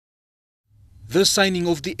The signing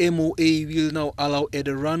of the MOA will now allow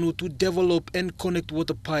Eda Ranu to develop and connect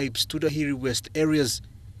water pipes to the Hiri West areas.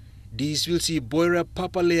 These will see Boira,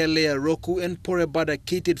 Papalea, Roku and Porebada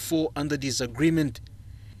catered for under this agreement.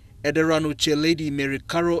 Eda Ranu chairlady Mary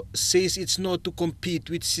Caro says it's not to compete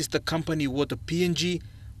with sister company Water PNG,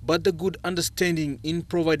 but the good understanding in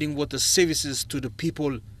providing water services to the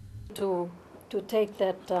people. To take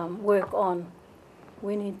that work on,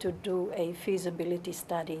 we need to do a feasibility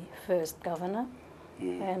study first, Governor,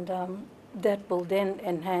 and that will then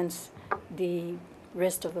enhance the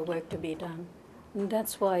rest of the work to be done. And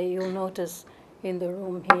that's why you'll notice in the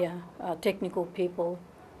room here technical people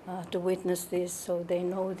to witness this, so they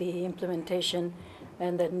know the implementation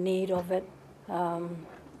and the need of it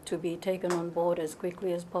to be taken on board as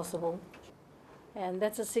quickly as possible. And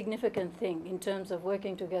that's a significant thing in terms of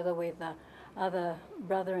working together with other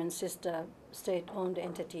brother and sister state-owned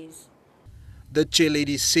entities. The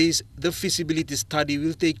chairlady says the feasibility study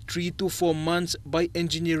will take 3 to 4 months by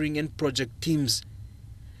engineering and project teams.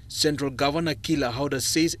 Central Governor Kila Hauda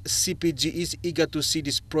says CPG is eager to see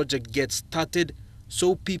this project get started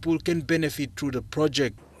so people can benefit through the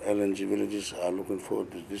project. LNG villages are looking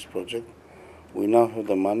forward to this project. We now have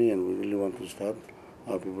the money and we really want to start.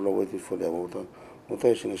 Our people are waiting for their water. Water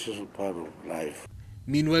is an essential part of life.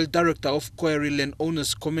 Meanwhile, Director of Quarry Land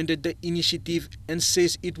Owners commended the initiative and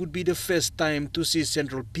says it would be the first time to see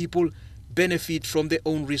Central people benefit from their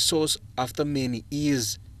own resource after many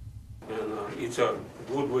years. And it's a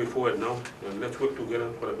good way forward now, and let's work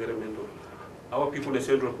together for the betterment of our people in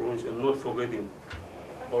Central Province, and not forgetting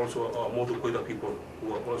also our Motu Koida people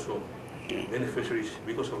who are also beneficiaries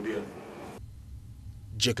because of their.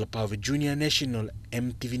 Jacob Jr. National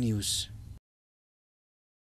MTV News.